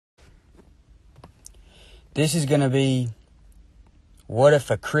This is going to be, what if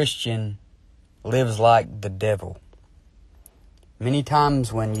a Christian lives like the devil? Many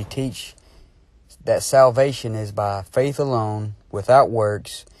times when you teach that salvation is by faith alone, without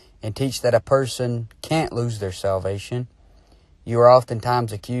works, and teach that a person can't lose their salvation, you are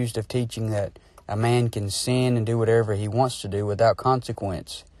oftentimes accused of teaching that a man can sin and do whatever he wants to do without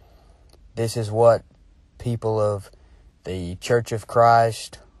consequence. This is what people of the Church of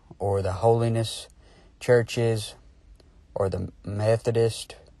Christ or the holiness churches or the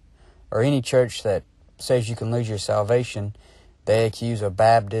Methodist or any church that says you can lose your salvation, they accuse a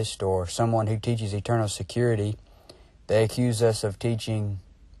Baptist or someone who teaches eternal security. They accuse us of teaching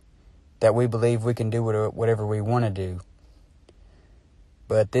that we believe we can do whatever we want to do.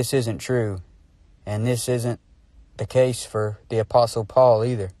 But this isn't true. And this isn't the case for the Apostle Paul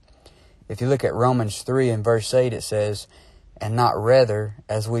either. If you look at Romans 3 and verse 8, it says, "And not rather,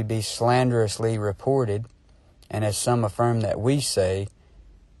 as we be slanderously reported, and as some affirm that we say,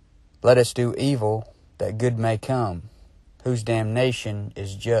 let us do evil, that good may come, whose damnation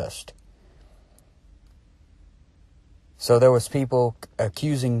is just." So there was people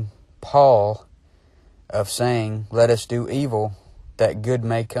accusing Paul of saying, let us do evil, that good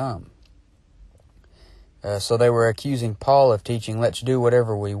may come. So they were accusing Paul of teaching, let's do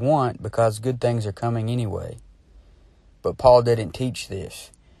whatever we want because good things are coming anyway. But Paul didn't teach this.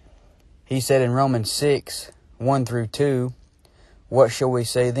 He said in Romans 6, 1 through 2, "What shall we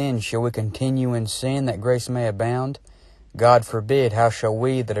say then? Shall we continue in sin that grace may abound? God forbid. How shall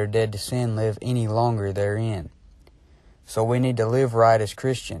we that are dead to sin live any longer therein?" So we need to live right as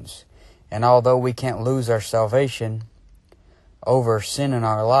Christians. And although we can't lose our salvation over sin in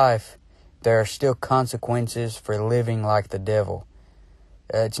our life, there are still consequences for living like the devil.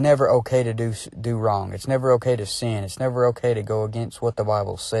 It's never okay to do wrong. It's never okay to sin. It's never okay to go against what the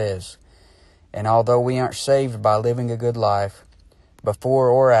Bible says. And although we aren't saved by living a good life before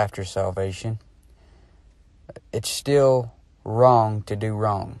or after salvation, it's still wrong to do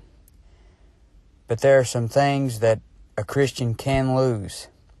wrong. But there are some things that a Christian can lose.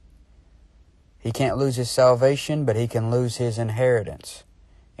 He can't lose his salvation, but he can lose his inheritance.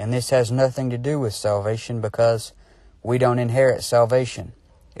 And this has nothing to do with salvation because we don't inherit salvation.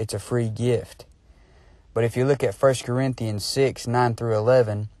 It's a free gift. But if you look at 1 Corinthians 6, 9 through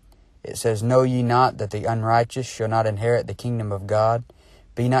 11, it says, "Know ye not that the unrighteous shall not inherit the kingdom of God?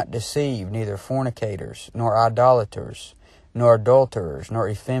 Be not deceived, neither fornicators, nor idolaters, nor adulterers, nor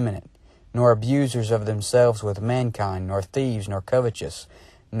effeminate, nor abusers of themselves with mankind, nor thieves, nor covetous,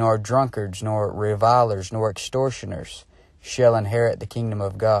 nor drunkards, nor revilers, nor extortioners shall inherit the kingdom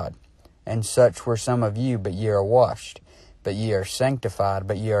of God. And such were some of you, but ye are washed, but ye are sanctified,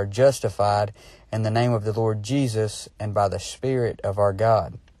 but ye are justified in the name of the Lord Jesus, and by the Spirit of our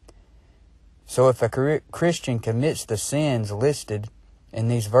God." So if a Christian commits the sins listed in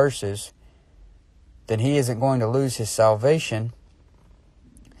these verses, then he isn't going to lose his salvation.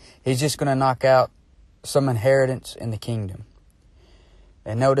 He's just going to knock out some inheritance in the kingdom.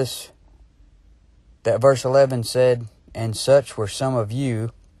 And notice that verse 11 said, "And such were some of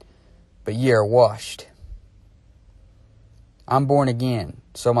you, but ye are washed." I'm born again,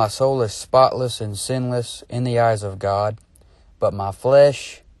 so my soul is spotless and sinless in the eyes of God, but my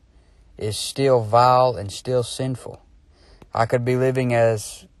flesh is still vile and still sinful. I could be living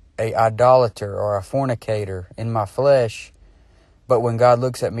as an idolater or a fornicator in my flesh, but when God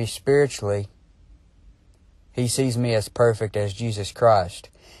looks at me spiritually, He sees me as perfect as Jesus Christ.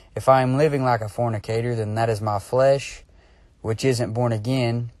 If I am living like a fornicator, then that is my flesh, which isn't born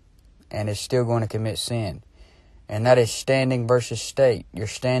again and is still going to commit sin. And that is standing versus state. Your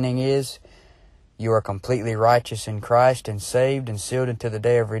standing is you are completely righteous in Christ and saved and sealed into the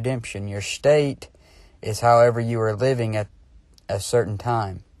day of redemption. Your state is however you are living at a certain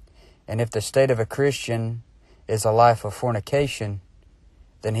time. And if the state of a Christian is a life of fornication,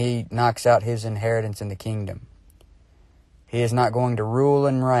 then he knocks out his inheritance in the kingdom. He is not going to rule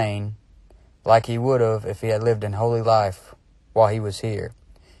and reign like he would have if he had lived in holy life while he was here.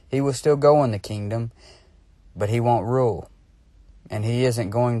 He will still go in the kingdom, but he won't rule. And he isn't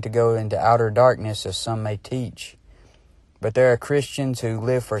going to go into outer darkness as some may teach. But there are Christians who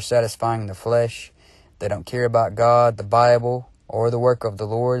live for satisfying the flesh. They don't care about God, the Bible, or the work of the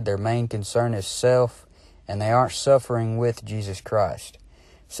Lord. Their main concern is self, and they aren't suffering with Jesus Christ.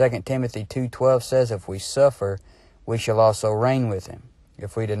 2 Timothy 2:12 says, "If we suffer, we shall also reign with him.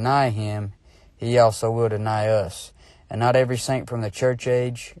 If we deny him, he also will deny us." And not every saint from the church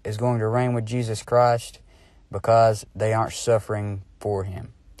age is going to reign with Jesus Christ because they aren't suffering for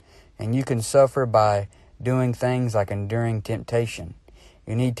him. And you can suffer by doing things like enduring temptation.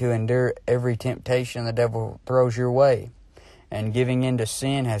 You need to endure every temptation the devil throws your way. And giving in to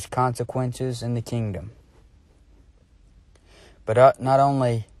sin has consequences in the kingdom. But not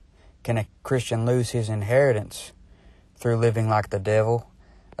only can a Christian lose his inheritance through living like the devil,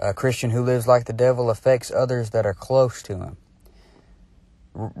 a Christian who lives like the devil affects others that are close to him.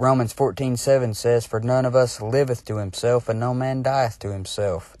 Romans 14:7 says, "For none of us liveth to himself, and no man dieth to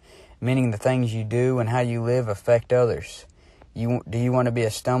himself," meaning the things you do and how you live affect others. Do you want to be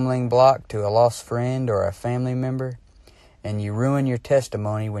a stumbling block to a lost friend or a family member? And you ruin your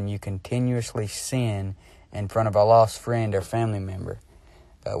testimony when you continuously sin in front of a lost friend or family member.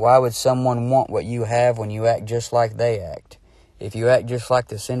 Why would someone want what you have when you act just like they act? If you act just like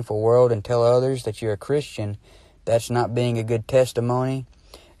the sinful world and tell others that you're a Christian, that's not being a good testimony,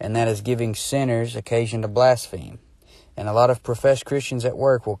 and that is giving sinners occasion to blaspheme. And a lot of professed Christians at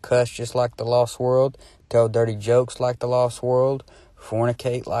work will cuss just like the lost world, tell dirty jokes like the lost world,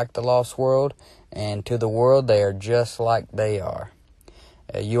 fornicate like the lost world, and to the world they are just like they are.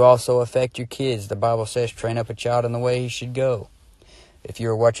 You also affect your kids. The Bible says, "Train up a child in the way he should go." If you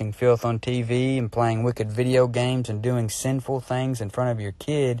are watching filth on TV and playing wicked video games and doing sinful things in front of your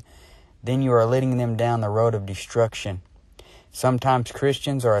kid, then you are leading them down the road of destruction. Sometimes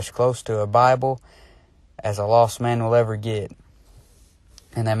Christians are as close to a Bible as a lost man will ever get.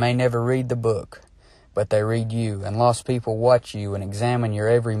 And they may never read the book, but they read you. And lost people watch you and examine your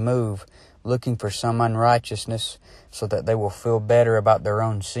every move, looking for some unrighteousness so that they will feel better about their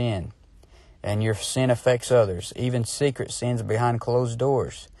own sin. And your sin affects others, even secret sins behind closed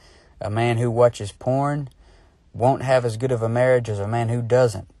doors. A man who watches porn won't have as good of a marriage as a man who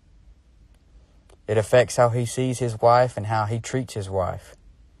doesn't. It affects how he sees his wife and how he treats his wife.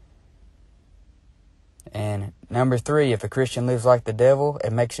 And number 3, if a Christian lives like the devil,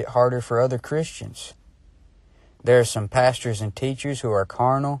 it makes it harder for other Christians. There are some pastors and teachers who are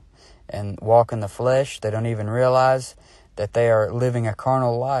carnal and walk in the flesh. They don't even realize that they are living a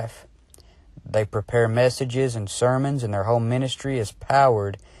carnal life. They prepare messages and sermons, and their whole ministry is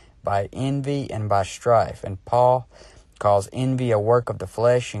powered by envy and by strife. And Paul calls envy a work of the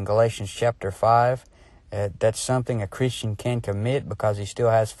flesh in Galatians chapter 5. That's something a Christian can commit because he still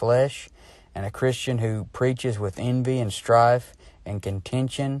has flesh. And a Christian who preaches with envy and strife and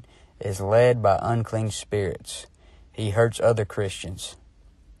contention is led by unclean spirits. He hurts other Christians.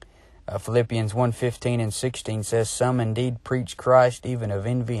 Philippians 1:15 and 16 says, "Some indeed preach Christ even of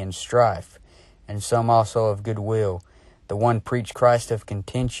envy and strife, and some also of goodwill. The one preach Christ of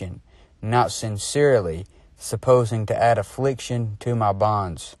contention, not sincerely, supposing to add affliction to my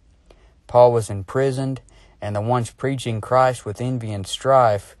bonds." Paul was imprisoned, and the ones preaching Christ with envy and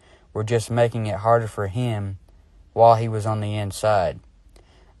strife were just making it harder for him while he was on the inside.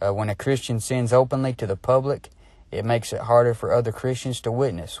 When a Christian sins openly to the public, it makes it harder for other Christians to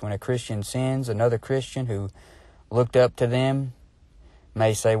witness. When a Christian sins, another Christian who looked up to them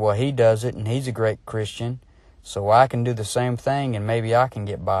may say, "Well, he does it, and he's a great Christian, so I can do the same thing, and maybe I can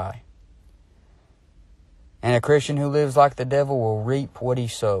get by." And a Christian who lives like the devil will reap what he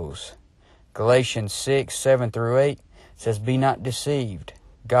sows. Galatians 6:7-8 says, "Be not deceived.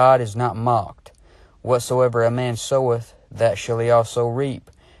 God is not mocked. Whatsoever a man soweth, that shall he also reap.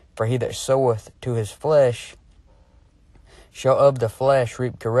 For he that soweth to his flesh shall of the flesh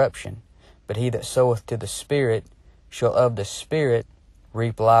reap corruption. But he that soweth to the Spirit shall of the Spirit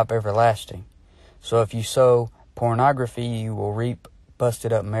reap life everlasting." So if you sow pornography, you will reap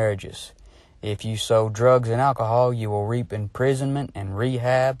busted up marriages. If you sow drugs and alcohol, you will reap imprisonment and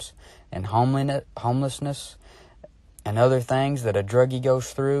rehabs and homelessness and other things that a druggie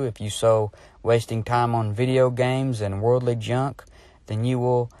goes through. If you sow wasting time on video games and worldly junk, then you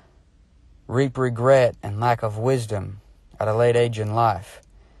will reap regret and lack of wisdom at a late age in life.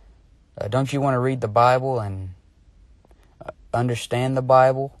 Don't you want to read the Bible and understand the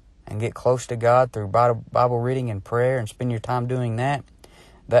Bible and get close to God through Bible reading and prayer and spend your time doing that?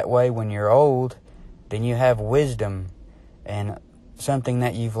 That way, when you're old, then you have wisdom and something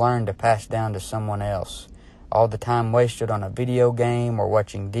that you've learned to pass down to someone else. All the time wasted on a video game or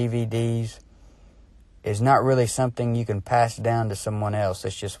watching DVDs is not really something you can pass down to someone else.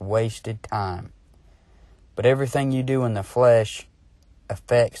 It's just wasted time. But everything you do in the flesh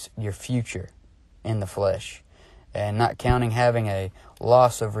affects your future in the flesh. And not counting having a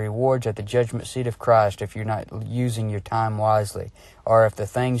loss of rewards at the judgment seat of Christ if you're not using your time wisely, or if the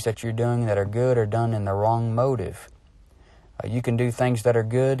things that you're doing that are good are done in the wrong motive. You can do things that are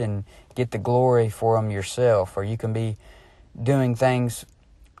good and get the glory for them yourself, or you can be doing things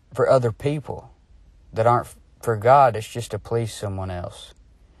for other people that aren't for God. It's just to please someone else.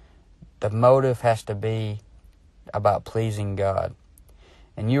 The motive has to be about pleasing God.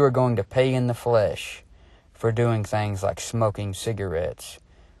 and you are going to pay in the flesh for doing things like smoking cigarettes,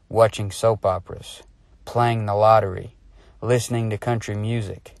 watching soap operas, playing the lottery, listening to country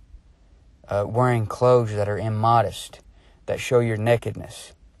music, wearing clothes that are immodest, that show your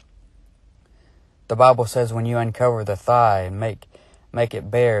nakedness. The Bible says when you uncover the thigh and make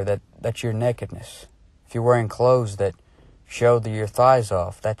it bare, that's your nakedness. If you're wearing clothes that show your thighs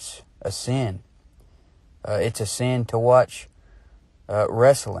off, that's a sin. It's a sin to watch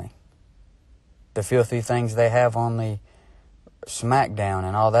wrestling, the filthy things they have on the SmackDown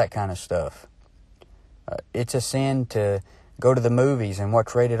and all that kind of stuff. It's a sin to go to the movies and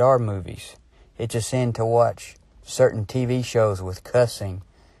watch rated R movies. It's a sin to watch certain TV shows with cussing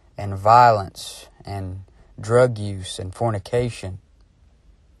and violence and drug use and fornication.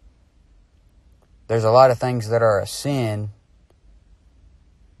 There's a lot of things that are a sin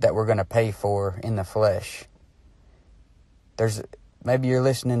that we're going to pay for in the flesh. Maybe you're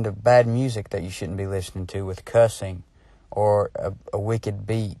listening to bad music that you shouldn't be listening to, with cussing or a wicked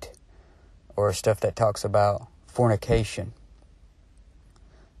beat or stuff that talks about fornication.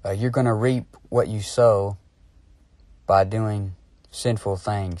 You're going to reap what you sow by doing sinful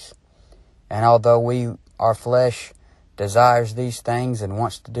things. And although our flesh desires these things and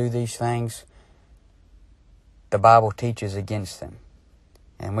wants to do these things, the Bible teaches against them.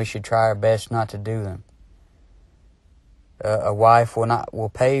 And we should try our best not to do them. A wife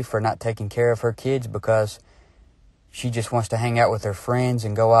will pay for not taking care of her kids because she just wants to hang out with her friends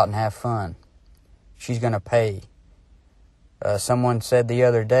and go out and have fun. She's going to pay. Someone said the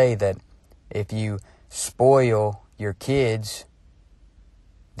other day that if you spoil your kids,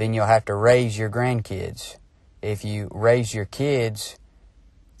 then you'll have to raise your grandkids. If you raise your kids,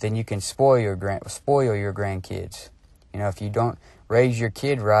 then you can spoil your grandkids. If you don't raise your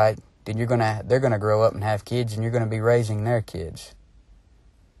kid right, then they're gonna grow up and have kids, and you're gonna be raising their kids.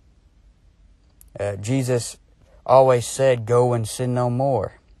 Jesus always said, "Go and sin no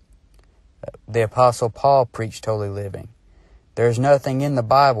more." The Apostle Paul preached holy living. There's nothing in the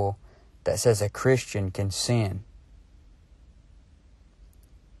Bible that says a Christian can sin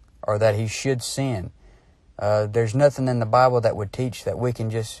or that he should sin. There's nothing in the Bible that would teach that we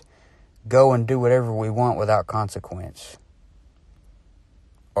can just go and do whatever we want without consequence,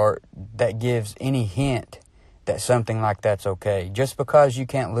 or that gives any hint that something like that's okay. Just because you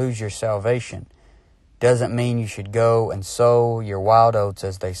can't lose your salvation doesn't mean you should go and sow your wild oats,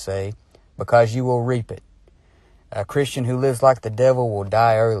 as they say, because you will reap it. A Christian who lives like the devil will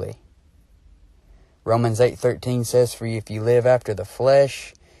die early. Romans 8:13 says, "For if you live after the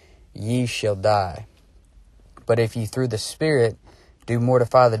flesh, ye shall die. But if ye through the Spirit do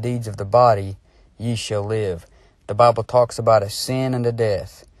mortify the deeds of the body, ye shall live." The Bible talks about a sin unto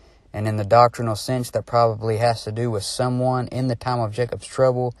death. And in the doctrinal sense, that probably has to do with someone in the time of Jacob's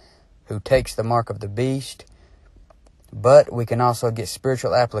trouble who takes the mark of the beast. But we can also get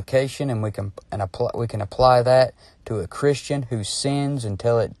spiritual application, and we can apply that to a Christian who sins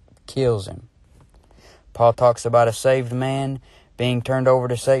until it kills him. Paul talks about a saved man being turned over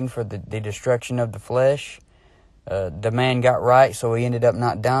to Satan for the destruction of the flesh. The man got right, so he ended up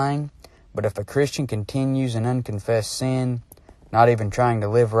not dying. But if a Christian continues in unconfessed sin, not even trying to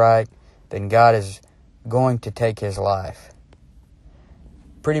live right, then God is going to take his life.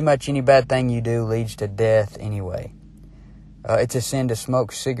 Pretty much any bad thing you do leads to death anyway. It's a sin to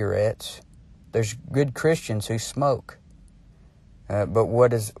smoke cigarettes. There's good Christians who smoke. But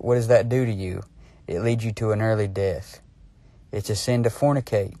what does that do to you? It leads you to an early death. It's a sin to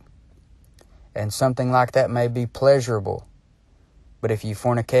fornicate. And something like that may be pleasurable. But if you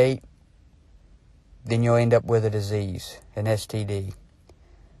fornicate, then you'll end up with a disease, an STD.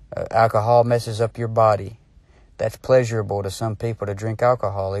 Alcohol messes up your body. That's pleasurable to some people to drink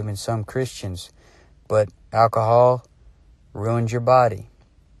alcohol, even some Christians. But alcohol ruins your body.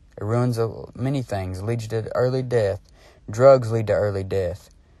 It ruins many things. It leads to early death. Drugs lead to early death.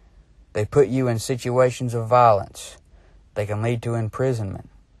 They put you in situations of violence. They can lead to imprisonment.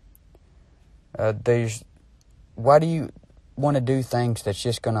 Why do you want to do things that's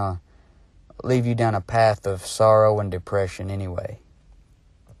just going to leave you down a path of sorrow and depression anyway?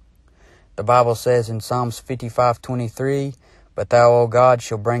 The Bible says in Psalms 55:23, "But thou, O God,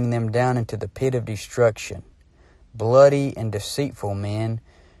 shall bring them down into the pit of destruction. Bloody and deceitful men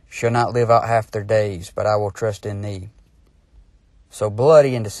shall not live out half their days, but I will trust in thee." So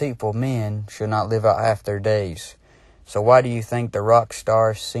bloody and deceitful men shall not live out half their days. So why do you think the rock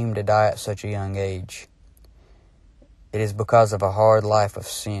stars seem to die at such a young age? It is because of a hard life of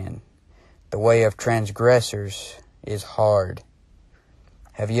sin. The way of transgressors is hard.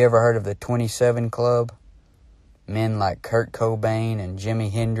 Have you ever heard of the 27 Club? men like Kurt Cobain and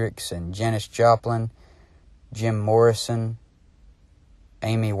Jimi Hendrix and Janis Joplin, Jim Morrison,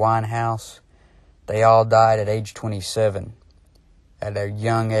 Amy Winehouse. They all died at age 27, at a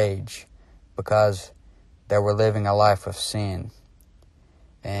young age, because they were living a life of sin.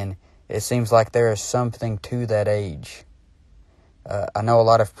 And it seems like there is something to that age. I know a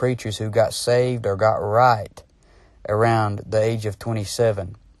lot of preachers who got saved or got right around the age of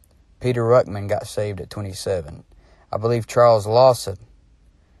 27. Peter Ruckman got saved at 27. I believe Charles Lawson,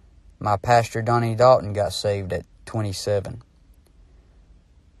 my pastor Donnie Dalton, got saved at 27.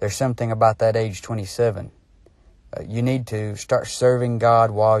 There's something about that age 27. You need to start serving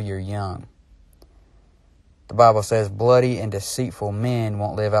God while you're young. The Bible says bloody and deceitful men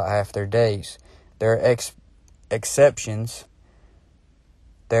won't live out half their days. There are exceptions.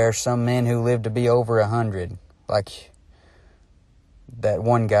 There are some men who live to be over 100, like that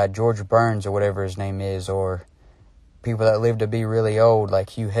one guy, George Burns or whatever his name is, or people that live to be really old,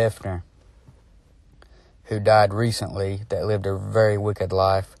 like Hugh Hefner, who died recently, that lived a very wicked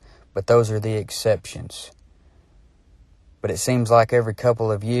life. But those are the exceptions. But it seems like every couple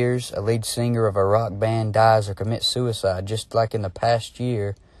of years, a lead singer of a rock band dies or commits suicide. Just like in the past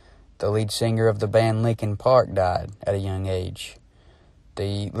year, the lead singer of the band Linkin Park died at a young age.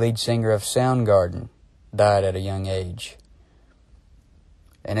 The lead singer of Soundgarden died at a young age.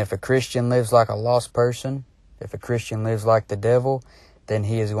 And if a Christian lives like a lost person, if a Christian lives like the devil, then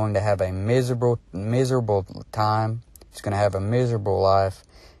he is going to have a miserable time. He's going to have a miserable life,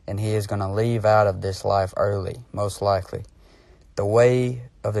 and he is going to leave out of this life early, most likely. The way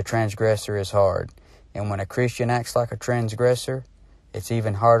of the transgressor is hard. And when a Christian acts like a transgressor, it's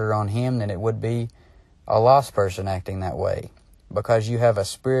even harder on him than it would be a lost person acting that way. Because you have a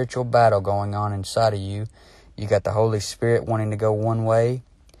spiritual battle going on inside of you. You got the Holy Spirit wanting to go one way.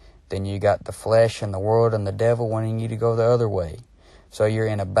 Then you got the flesh and the world and the devil wanting you to go the other way. So you're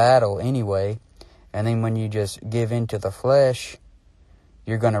in a battle anyway. And then when you just give in to the flesh,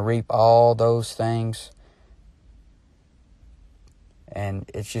 you're going to reap all those things.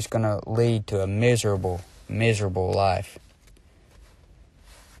 And it's just going to lead to a miserable, miserable life.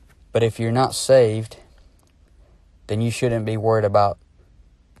 But if you're not saved, then you shouldn't be worried about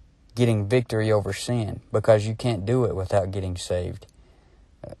getting victory over sin, because you can't do it without getting saved.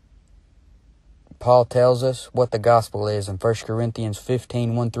 Paul tells us what the gospel is in 1 Corinthians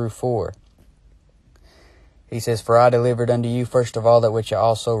 15, 1 through 4. He says, "For I delivered unto you first of all that which I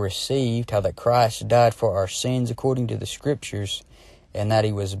also received, how that Christ died for our sins according to the Scriptures, and that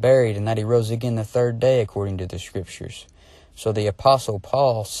he was buried, and that he rose again the third day according to the Scriptures." So the Apostle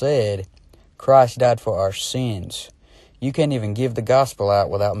Paul said, Christ died for our sins. You can't even give the gospel out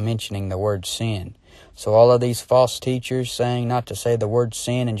without mentioning the word sin. So all of these false teachers saying not to say the word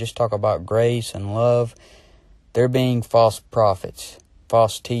sin and just talk about grace and love, they're being false prophets,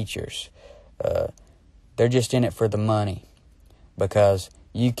 false teachers. They're just in it for the money, because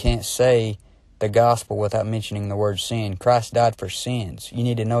you can't say the gospel without mentioning the word sin. Christ died for sins. You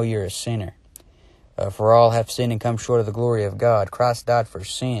need to know you're a sinner. For all have sinned and come short of the glory of God. Christ died for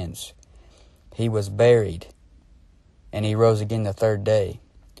sins. He was buried, and he rose again the third day.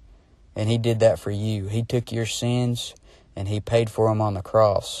 And he did that for you. He took your sins, and he paid for them on the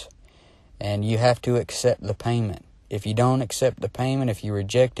cross. And you have to accept the payment. If you don't accept the payment, if you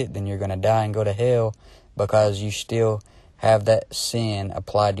reject it, then you're going to die and go to hell, because you still have that sin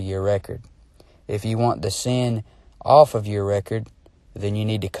applied to your record. If you want the sin off of your record, then you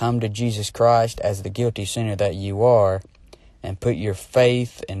need to come to Jesus Christ as the guilty sinner that you are, and put your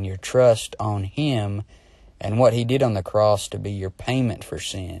faith and your trust on him and what he did on the cross to be your payment for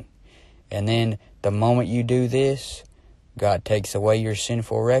sin. And then the moment you do this, God takes away your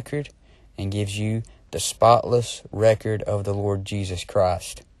sinful record and gives you the spotless record of the Lord Jesus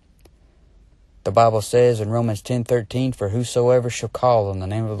Christ. The Bible says in Romans 10:13, "For whosoever shall call on the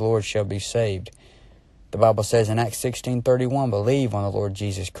name of the Lord shall be saved." The Bible says in Acts 16:31, "Believe on the Lord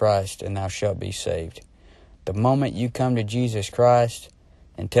Jesus Christ, and thou shalt be saved." The moment you come to Jesus Christ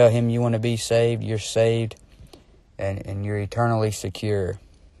and tell him you want to be saved, you're saved, and you're eternally secure.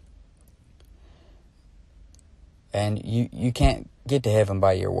 And you can't get to heaven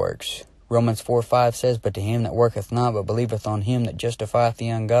by your works. Romans 4:5 says, "But to him that worketh not, but believeth on him that justifieth the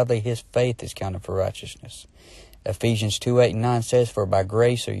ungodly, his faith is counted for righteousness." Ephesians 2:8 and 9 says, "For by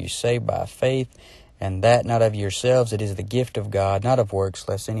grace are you saved by faith, and that not of yourselves, it is the gift of God, not of works,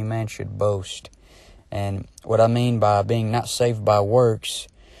 lest any man should boast." And what I mean by being not saved by works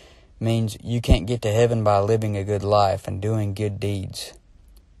means you can't get to heaven by living a good life and doing good deeds.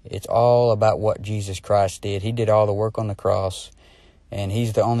 It's all about what Jesus Christ did. He did all the work on the cross, and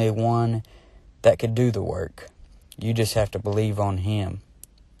he's the only one that could do the work. You just have to believe on Him.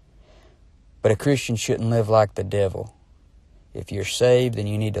 But a Christian shouldn't live like the devil. If you're saved, then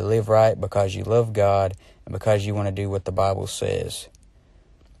you need to live right because you love God and because you want to do what the Bible says.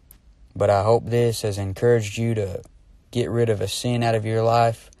 But I hope this has encouraged you to get rid of a sin out of your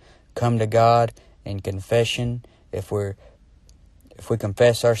life, come to God in confession. If we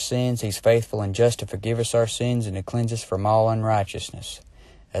confess our sins, He's faithful and just to forgive us our sins and to cleanse us from all unrighteousness,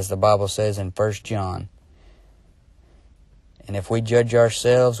 as the Bible says in 1 John. And if we judge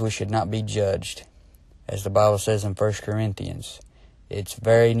ourselves, we should not be judged, as the Bible says in 1 Corinthians. It's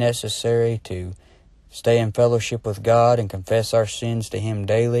very necessary to stay in fellowship with God and confess our sins to Him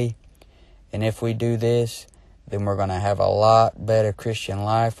daily. And if we do this, then we're going to have a lot better Christian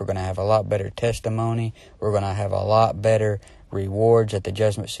life. We're going to have a lot better testimony. We're going to have a lot better rewards at the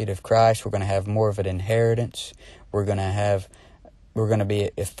judgment seat of Christ. We're going to have more of an inheritance. We're going to be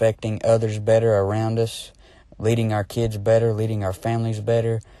affecting others better around us, leading our kids better, leading our families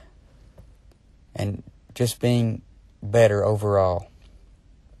better, and just being better overall.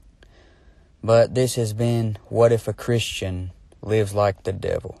 But this has been What If a Christian Lives Like the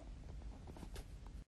Devil?